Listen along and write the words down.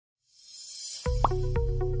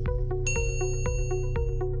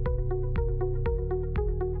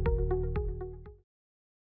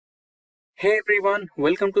Hey everyone,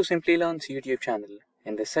 welcome to Simplilearn's YouTube channel.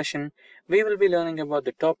 In this session, we will be learning about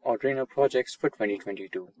the top Arduino projects for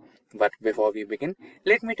 2022. But before we begin,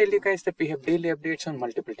 let me tell you guys that we have daily updates on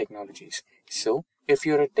multiple technologies. So, if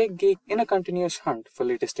you're a tech geek in a continuous hunt for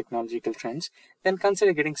latest technological trends, then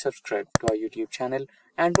consider getting subscribed to our YouTube channel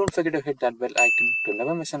and don't forget to hit that bell icon to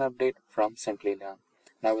never miss an update from Simplilearn.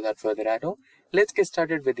 Now without further ado, let's get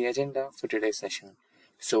started with the agenda for today's session.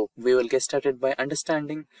 So we will get started by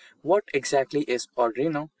understanding what exactly is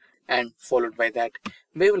Arduino, and followed by that,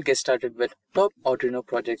 we will get started with top Arduino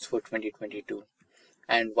projects for 2022.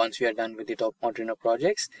 And once we are done with the top Arduino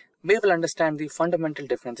projects, we will understand the fundamental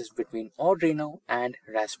differences between Arduino and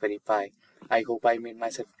Raspberry Pi. I hope I made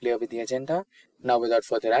myself clear with the agenda. Now without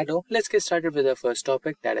further ado, let's get started with our first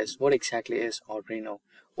topic, that is what exactly is Arduino.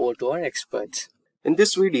 Over to our experts. In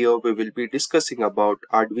this video, we will be discussing about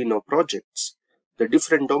Arduino projects, the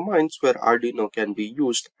different domains where Arduino can be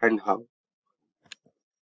used and how.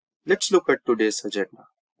 Let's look at today's agenda.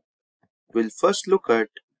 We'll first look at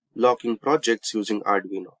locking projects using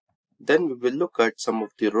Arduino. Then we will look at some of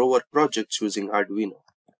the rover projects using Arduino,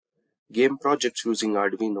 game projects using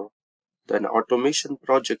Arduino, then automation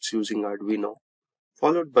projects using Arduino,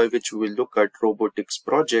 followed by which we will look at robotics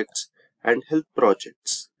projects and health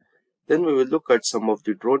projects. Then we will look at some of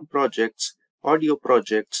the drone projects, audio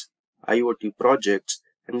projects, IoT projects,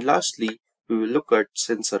 and lastly, we will look at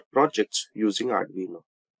sensor projects using Arduino.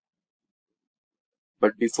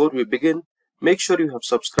 But before we begin, make sure you have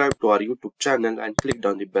subscribed to our YouTube channel and clicked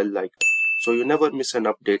on the bell icon so you never miss an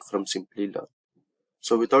update from Simplilearn.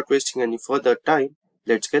 So without wasting any further time,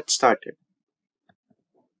 let's get started.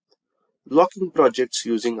 Locking projects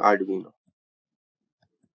using Arduino.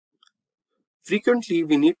 Frequently,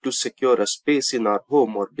 we need to secure a space in our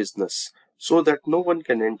home or business so that no one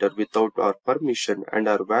can enter without our permission and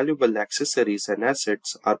our valuable accessories and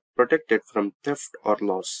assets are protected from theft or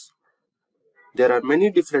loss. There are many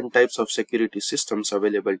different types of security systems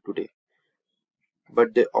available today,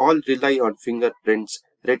 but they all rely on fingerprints,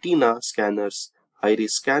 retina scanners,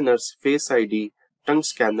 iris scanners, face ID, tongue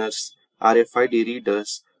scanners, RFID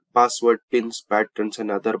readers, password pins, patterns, and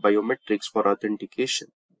other biometrics for authentication.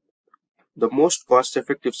 The most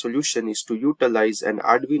cost-effective solution is to utilize an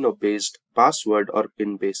Arduino-based password or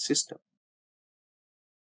pin-based system.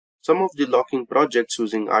 Some of the locking projects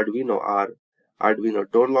using Arduino are Arduino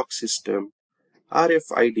door lock system,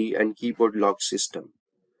 RFID and keyboard lock system.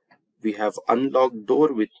 We have unlock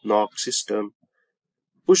door with knock system,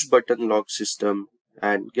 push button lock system,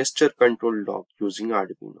 and gesture control lock using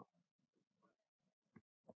Arduino.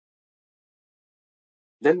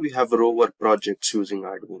 Then we have rover projects using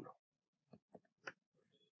Arduino.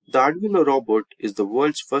 The Arduino robot is the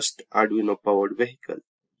world's first Arduino-powered vehicle.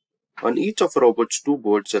 On each of robot's two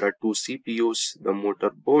boards there are two CPUs. The motor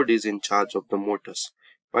board is in charge of the motors,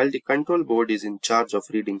 while the control board is in charge of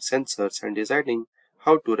reading sensors and deciding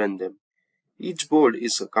how to run them. Each board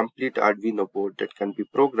is a complete Arduino board that can be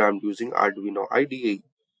programmed using Arduino IDE.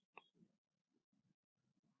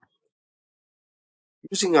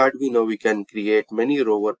 Using Arduino, we can create many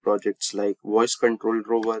rover projects like voice controlled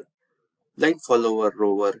rover, line follower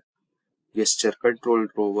rover, gesture controlled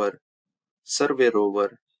rover, survey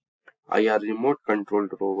rover, IR remote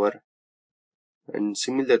controlled rover, and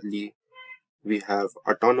similarly we have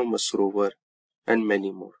autonomous rover and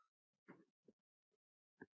many more.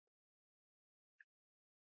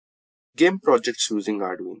 Game projects using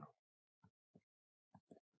Arduino.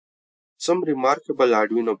 Some remarkable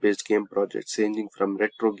Arduino-based game projects ranging from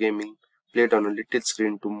retro gaming played on a little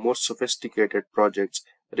screen to more sophisticated projects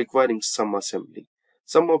requiring some assembly.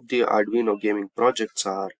 Some of the Arduino gaming projects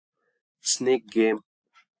are Snake Game,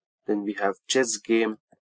 then we have Chess Game,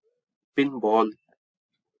 Pinball,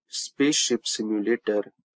 Spaceship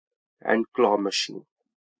Simulator, and Claw Machine.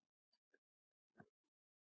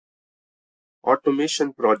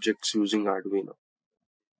 Automation projects using Arduino.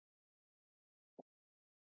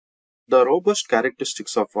 The robust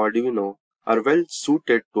characteristics of Arduino are well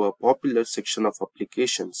suited to a popular section of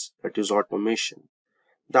applications, that is automation.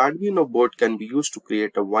 The Arduino board can be used to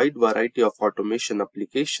create a wide variety of automation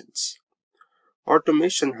applications.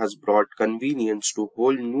 Automation has brought convenience to a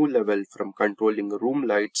whole new level, from controlling room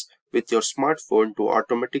lights with your smartphone to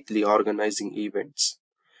automatically organizing events.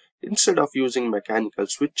 Instead of using mechanical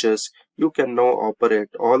switches, you can now operate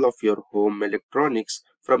all of your home electronics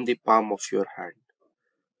from the palm of your hand.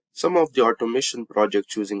 Some of the automation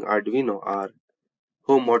projects using Arduino are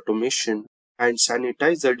home automation and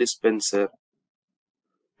sanitizer dispenser,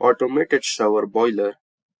 automated shower boiler,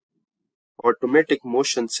 automatic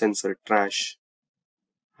motion sensor trash,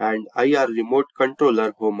 and IR remote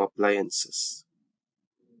controller home appliances.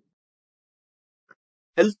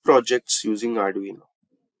 Health projects using Arduino.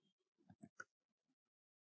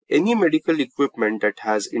 Any medical equipment that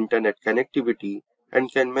has internet connectivity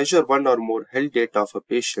and can measure one or more health data of a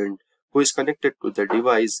patient who is connected to the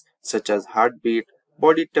device, such as heartbeat,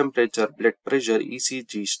 body temperature, blood pressure,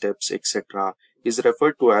 ECG steps, etc., is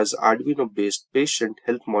referred to as Arduino-based patient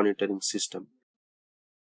health monitoring system.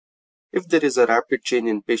 If there is a rapid change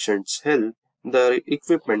in patient's health, the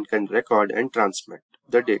equipment can record and transmit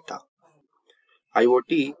the data.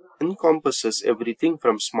 IoT encompasses everything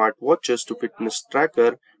from smartwatches to fitness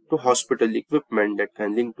tracker to hospital equipment that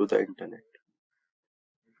can link to the internet.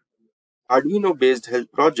 Arduino-based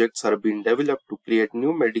health projects are being developed to create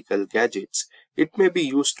new medical gadgets. It may be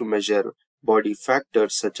used to measure body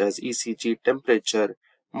factors such as ECG, temperature,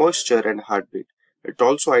 moisture, and heartbeat. It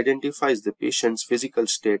also identifies the patient's physical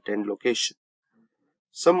state and location.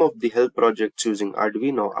 Some of the health projects using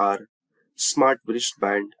Arduino are Smart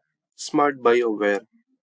Wristband, Smart BioWare,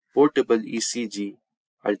 Portable ECG,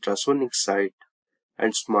 Ultrasonic Sight,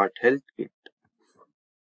 and Smart Health Kit.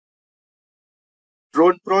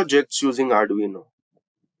 Drone projects using Arduino.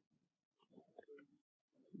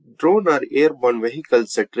 Drones are airborne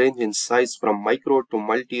vehicles that range in size from micro to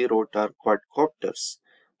multi-rotor quadcopters.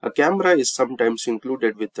 A camera is sometimes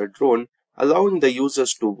included with the drone, allowing the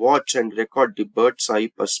users to watch and record the bird's eye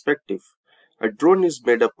perspective. A drone is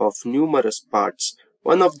made up of numerous parts,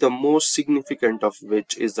 one of the most significant of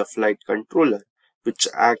which is the flight controller, which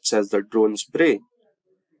acts as the drone's brain.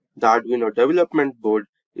 The Arduino development board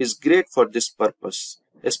is great for this purpose,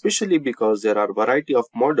 especially because there are a variety of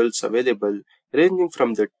models available ranging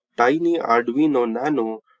from the tiny Arduino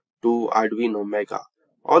Nano to Arduino Mega,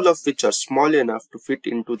 all of which are small enough to fit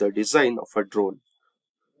into the design of a drone.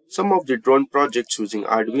 Some of the drone projects using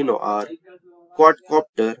Arduino are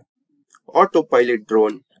quadcopter, autopilot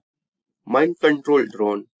drone, mind control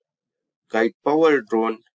drone, guide power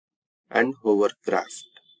drone, and hovercraft.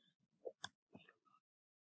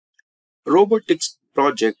 Robotics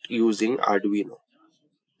project using Arduino.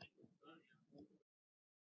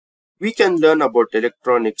 We can learn about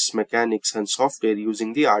electronics, mechanics, and software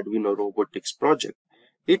using the Arduino Robotics project.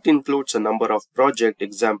 It includes a number of project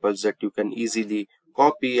examples that you can easily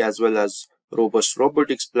copy, as well as robust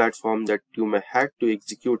robotics platform that you may have to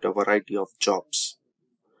execute a variety of jobs.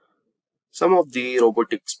 Some of the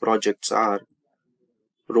robotics projects are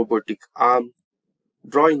robotic arm,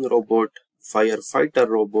 drawing robot, firefighter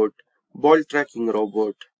robot, ball tracking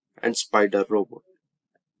robot, and spider robot.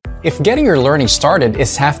 If getting your learning started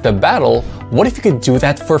is half the battle, what if you could do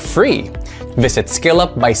that for free? Visit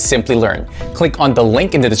SkillUp by Simplilearn. Click on the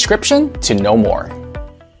link in the description to know more.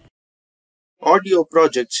 Audio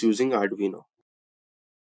projects using Arduino.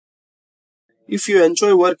 If you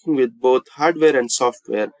enjoy working with both hardware and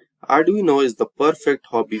software, Arduino is the perfect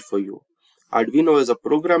hobby for you. Arduino is a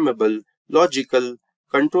programmable, logical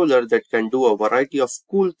controller that can do a variety of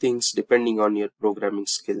cool things depending on your programming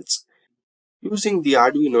skills. Using the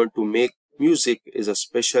Arduino to make music is a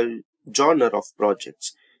special genre of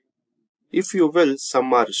projects. If you will,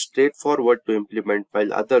 some are straightforward to implement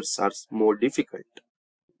while others are more difficult.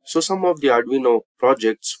 So some of the Arduino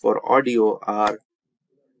projects for audio are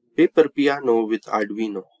Paper Piano with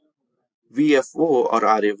Arduino, VFO or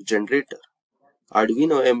RF generator,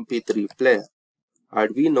 Arduino MP3 player,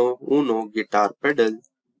 Arduino Uno guitar pedal,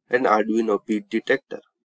 and Arduino beat detector.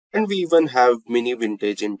 And we even have mini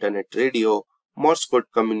vintage internet radio, Morse code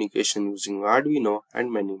communication using Arduino,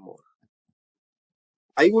 and many more.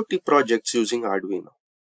 IoT projects using Arduino.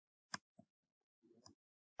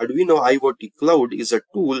 Arduino IoT Cloud is a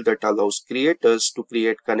tool that allows creators to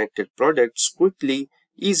create connected products quickly,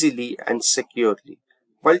 easily, and securely.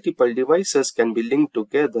 Multiple devices can be linked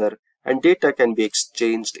together and data can be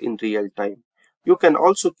exchanged in real time. You can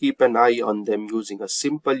also keep an eye on them using a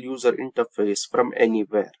simple user interface from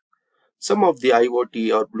anywhere. Some of the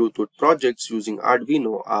IoT or Bluetooth projects using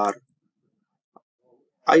Arduino are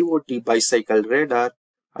IoT bicycle radar,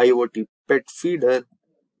 IoT pet feeder,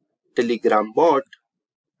 Telegram bot,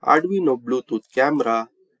 Arduino Bluetooth camera,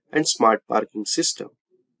 and smart parking system.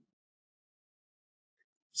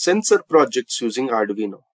 Sensor projects using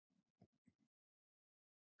Arduino.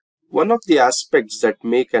 One of the aspects that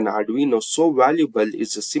make an Arduino so valuable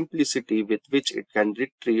is the simplicity with which it can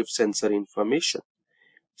retrieve sensor information.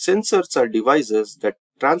 Sensors are devices that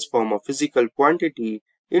transform a physical quantity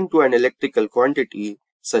into an electrical quantity,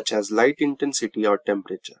 such as light intensity or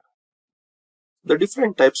temperature. The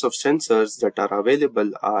different types of sensors that are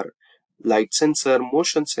available are light sensor,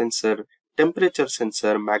 motion sensor, temperature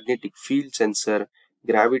sensor, magnetic field sensor,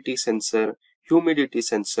 gravity sensor, humidity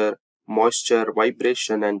sensor, moisture,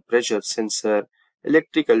 vibration and pressure sensor,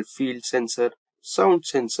 electrical field sensor, sound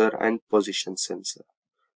sensor and position sensor.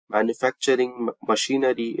 Manufacturing,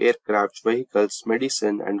 machinery, aircraft, vehicles,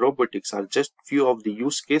 medicine and robotics are just few of the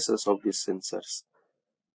use cases of these sensors.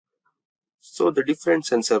 So the different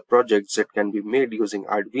sensor projects that can be made using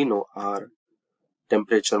Arduino are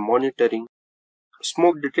temperature monitoring,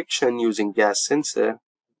 smoke detection using gas sensor,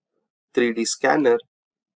 3D scanner,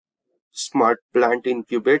 smart plant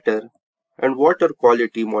incubator, and water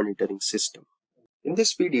quality monitoring system. In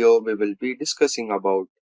this video, we will be discussing about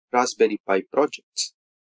Raspberry Pi projects.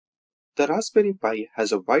 The Raspberry Pi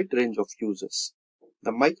has a wide range of uses.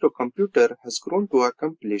 The microcomputer has grown to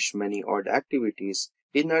accomplish many odd activities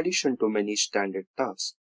in addition to many standard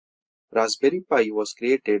tasks. Raspberry Pi was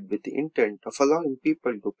created with the intent of allowing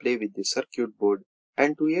people to play with the circuit board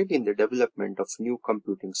and to aid in the development of new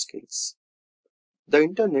computing skills. The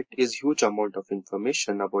internet is a huge amount of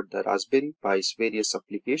information about the Raspberry Pi's various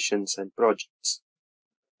applications and projects,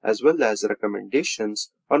 as well as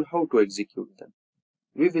recommendations on how to execute them.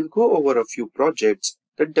 We will go over a few projects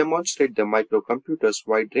that demonstrate the microcomputer's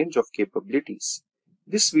wide range of capabilities.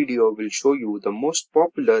 This video will show you the most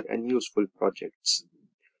popular and useful projects.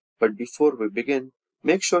 But before we begin,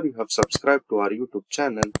 make sure you have subscribed to our YouTube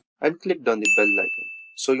channel and clicked on the bell icon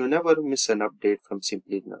so you never miss an update from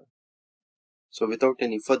Simplilearn. So without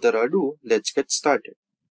any further ado, let's get started.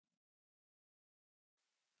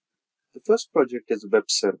 The first project is web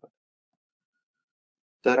server.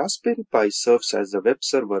 The Raspberry Pi serves as a web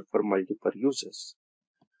server for multiple users.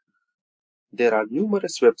 There are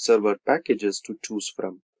numerous web server packages to choose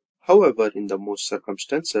from. However, in the most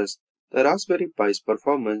circumstances, the Raspberry Pi's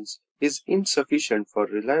performance is insufficient for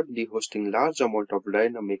reliably hosting large amount of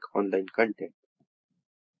dynamic online content.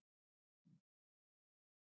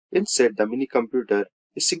 Instead, the mini computer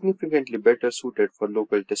is significantly better suited for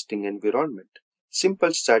local testing environment.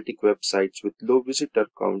 Simple static websites with low visitor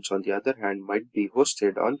counts, on the other hand, might be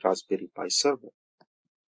hosted on Raspberry Pi server.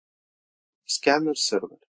 Scanner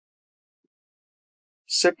server.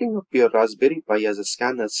 Setting up your Raspberry Pi as a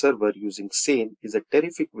scanner server using Sane is a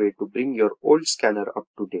terrific way to bring your old scanner up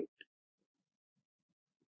to date.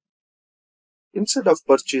 Instead of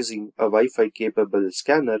purchasing a Wi-Fi capable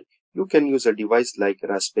scanner, you can use a device like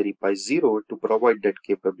Raspberry Pi Zero to provide that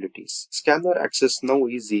capabilities. Scanner Access Now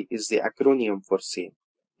Easy is the acronym for Sane.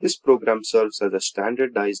 This program serves as a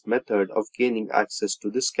standardized method of gaining access to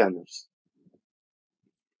the scanners.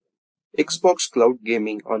 Xbox Cloud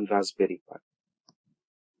Gaming on Raspberry Pi.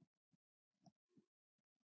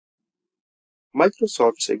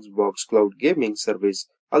 Microsoft's Xbox Cloud Gaming service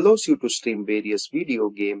allows you to stream various video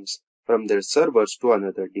games from their servers to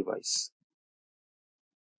another device.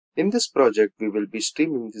 In this project, we will be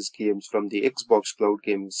streaming these games from the Xbox Cloud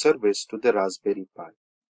Gaming service to the Raspberry Pi.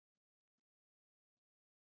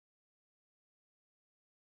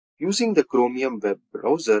 Using the Chromium web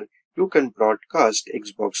browser, you can broadcast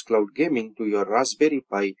Xbox Cloud Gaming to your Raspberry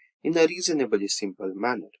Pi in a reasonably simple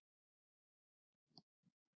manner.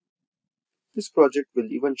 This project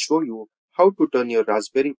will even show you how to turn your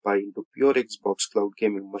Raspberry Pi into pure Xbox Cloud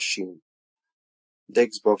Gaming machine. The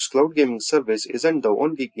Xbox Cloud Gaming service isn't the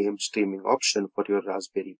only game streaming option for your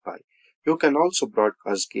Raspberry Pi. You can also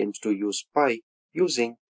broadcast games to use Pi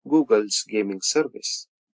using Google's gaming service.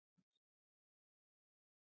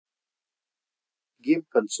 Game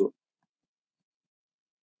console.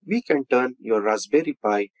 We can turn your Raspberry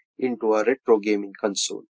Pi into a retro gaming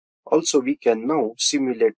console. Also, we can now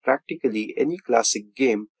simulate practically any classic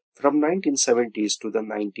game from 1970s to the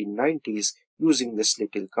 1990s using this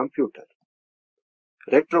little computer.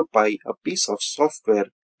 RetroPie, a piece of software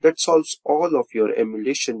that solves all of your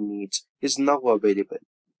emulation needs, is now available.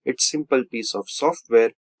 It's a simple piece of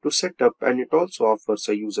software to set up, and it also offers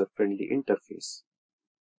a user-friendly interface.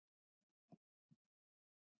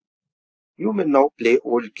 You may now play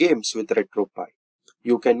old games with RetroPie.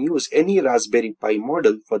 You can use any Raspberry Pi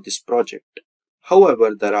model for this project.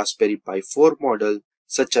 However, the Raspberry Pi 4 model,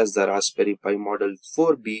 such as the Raspberry Pi model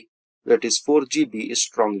 4B, that is 4GB, is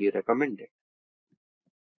strongly recommended.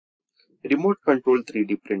 Remote Control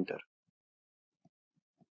 3D Printer.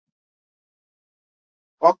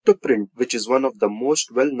 Octoprint, which is one of the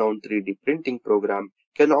most well-known 3D printing programs,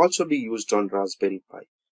 can also be used on Raspberry Pi.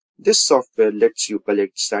 This software lets you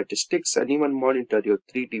collect statistics and even monitor your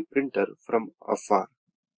 3D printer from afar.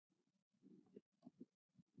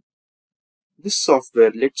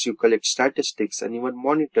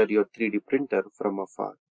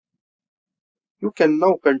 You can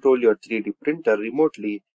now control your 3D printer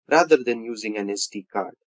remotely rather than using an SD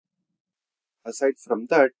card. Aside from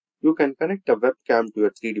that, you can connect a webcam to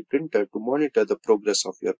your 3D printer to monitor the progress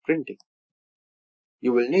of your printing.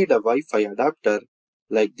 You will need a Wi-Fi adapter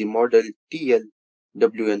like the model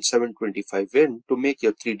TL-WN725N to make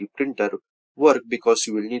your 3D printer work because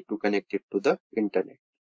you will need to connect it to the internet.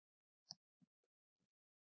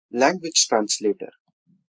 Language translator.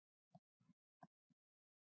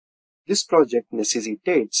 This project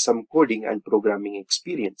necessitates some coding and programming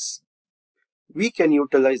experience. We can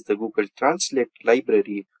utilize the Google Translate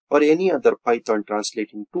library or any other Python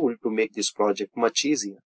translating tool to make this project much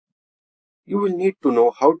easier. You will need to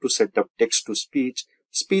know how to set up text-to-speech,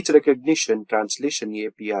 speech recognition, translation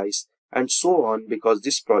APIs, and so on because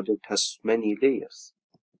this project has many layers.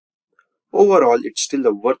 Overall, it's still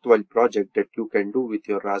a worthwhile project that you can do with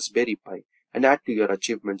your Raspberry Pi and add to your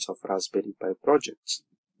achievements of Raspberry Pi projects.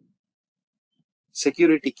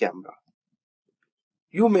 Security camera.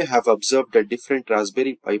 You may have observed that different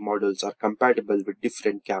Raspberry Pi models are compatible with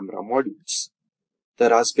different camera modules. The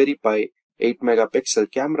Raspberry Pi 8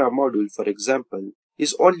 megapixel camera module, for example,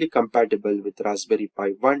 is only compatible with Raspberry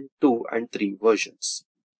Pi 1, 2, and 3 versions.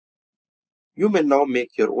 You may now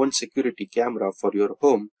make your own security camera for your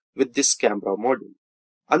home with this camera module.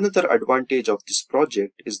 Another advantage of this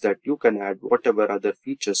project is that you can add whatever other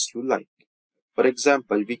features you like. For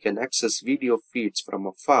example, we can access video feeds from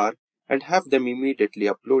afar and have them immediately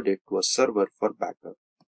uploaded to a server for backup.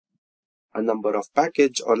 A number of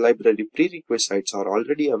package or library prerequisites are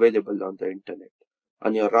already available on the internet.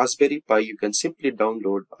 On your Raspberry Pi, you can simply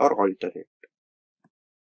download or alter it.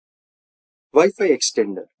 Wi-Fi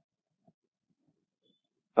extender.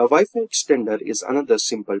 A Wi-Fi extender is another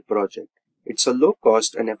simple project. It's a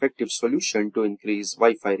low-cost and effective solution to increase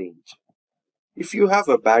Wi-Fi range. If you have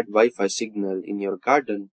a bad Wi-Fi signal in your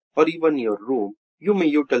garden or even your room, you may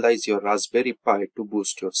utilize your Raspberry Pi to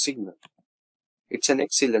boost your signal. It's an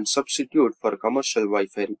excellent substitute for a commercial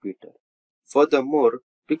Wi-Fi repeater. Furthermore,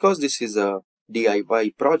 because this is a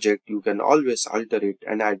DIY project, you can always alter it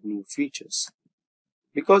and add new features.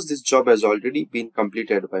 Because this job has already been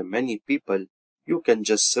completed by many people, you can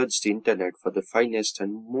just search the internet for the finest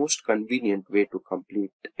and most convenient way to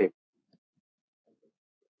complete it.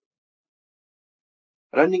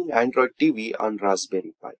 Running Android TV on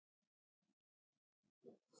Raspberry Pi.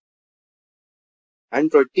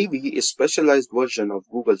 Android TV is a specialized version of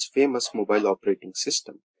Google's famous mobile operating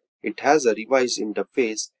system. It has a revised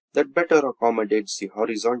interface that better accommodates the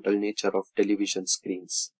horizontal nature of television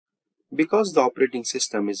screens. Because the operating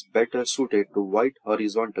system is better suited to wide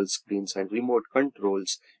horizontal screens and remote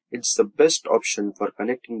controls, it's the best option for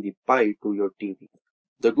connecting the Pi to your TV.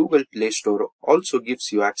 The Google Play Store also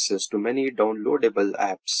gives you access to many downloadable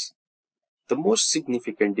apps. The most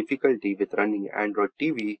significant difficulty with running Android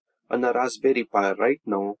TV on a Raspberry Pi right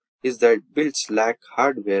now is that builds lack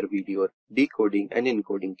hardware video decoding and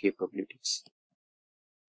encoding capabilities.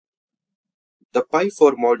 The Pi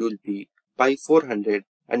 4 Module P, Pi 400,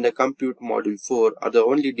 and the Compute Module 4 are the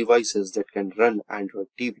only devices that can run Android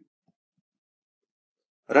TV.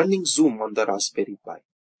 Running Zoom on the Raspberry Pi.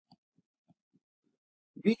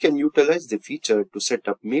 We can utilize the feature to set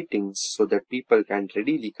up meetings so that people can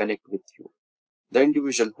readily connect with you. The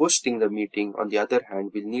individual hosting the meeting, on the other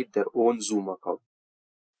hand, will need their own Zoom account.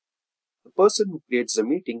 The person who creates the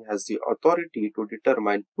meeting has the authority to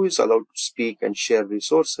determine who is allowed to speak and share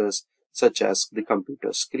resources such as the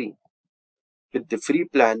computer screen. With the free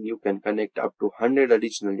plan, you can connect up to 100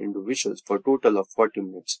 additional individuals for a total of 40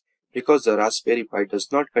 minutes. Because the Raspberry Pi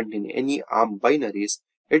does not contain any ARM binaries,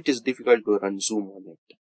 it is difficult to run Zoom on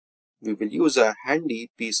it. We will use a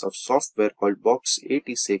handy piece of software called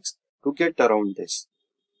Box86 to get around this.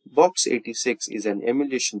 Box86 is an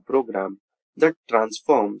emulation program that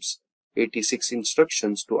transforms 86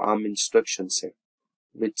 instructions to ARM instruction set,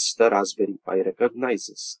 which the Raspberry Pi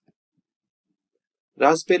recognizes.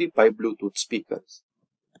 Raspberry Pi Bluetooth speakers.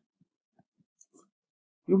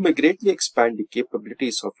 You may greatly expand the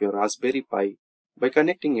capabilities of your Raspberry Pi by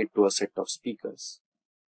connecting it to a set of speakers.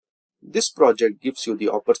 This project gives you the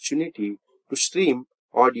opportunity to stream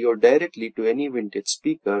audio directly to any vintage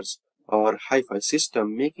speakers or hi-fi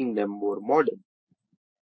system, making them more modern.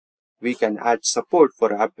 We can add support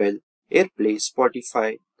for Apple, AirPlay,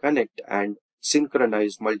 Spotify, Connect, and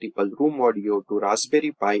synchronize multiple room audio to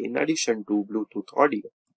Raspberry Pi in addition to Bluetooth audio.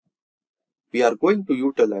 We are going to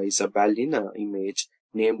utilize a ballerina image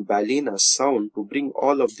named Ballerina Sound to bring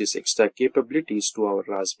all of these extra capabilities to our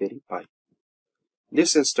Raspberry Pi.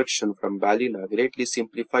 This instruction from Ballerina greatly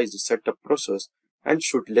simplifies the setup process and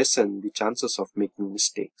should lessen the chances of making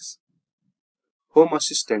mistakes. Home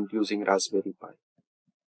Assistant using Raspberry Pi.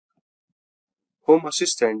 Home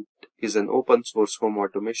Assistant is an open source home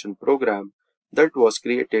automation program that was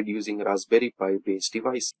created using Raspberry Pi based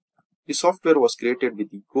device. The software was created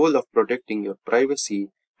with the goal of protecting your privacy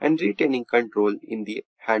and retaining control in the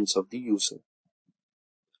hands of the user.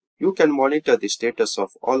 You can monitor the status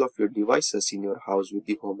of all of your devices in your house with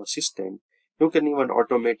the Home Assistant. You can even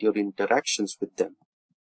automate your interactions with them.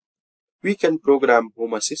 We can program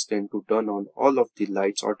Home Assistant to turn on all of the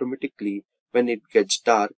lights automatically when it gets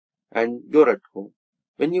dark and you're at home.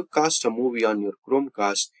 When you cast a movie on your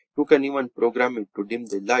Chromecast, you can even program it to dim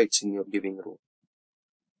the lights in your living room.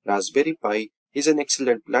 Raspberry Pi is an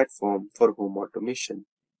excellent platform for home automation.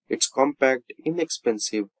 It's compact,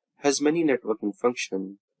 inexpensive, has many networking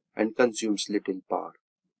functions, and consumes little power.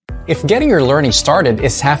 If getting your learning started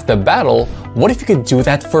is half the battle, what if you could do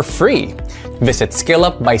that for free? Visit Skill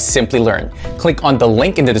Up by Simplilearn. Click on the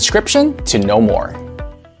link in the description to know more.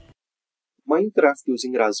 Minecraft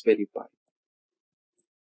using Raspberry Pi.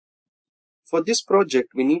 For this project,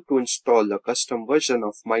 we need to install a custom version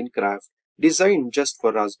of Minecraft designed just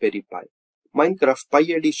for Raspberry Pi. Minecraft Pi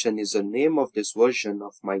Edition is the name of this version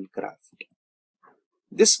of Minecraft.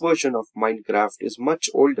 This version of Minecraft is much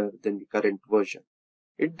older than the current version.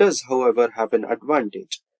 It does, however, have an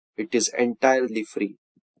advantage. It is entirely free.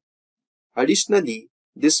 Additionally,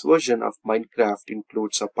 this version of Minecraft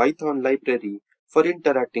includes a Python library for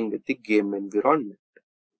interacting with the game environment.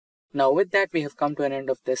 Now with that, we have come to an end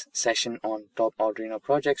of this session on top Arduino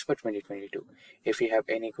projects for 2022. If you have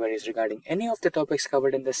any queries regarding any of the topics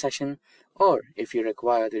covered in this session, or if you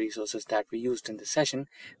require the resources that we used in this session,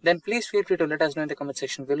 then please feel free to let us know in the comment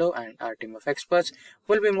section below, and our team of experts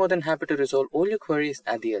will be more than happy to resolve all your queries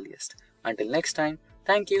at the earliest. Until next time,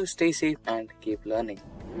 thank you, stay safe, and keep learning.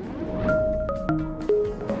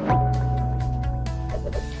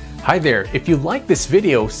 Hi there, if you like this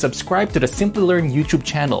video, subscribe to the Simplilearn YouTube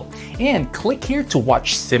channel and click here to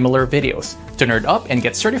watch similar videos. To nerd up and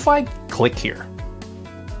get certified, click here.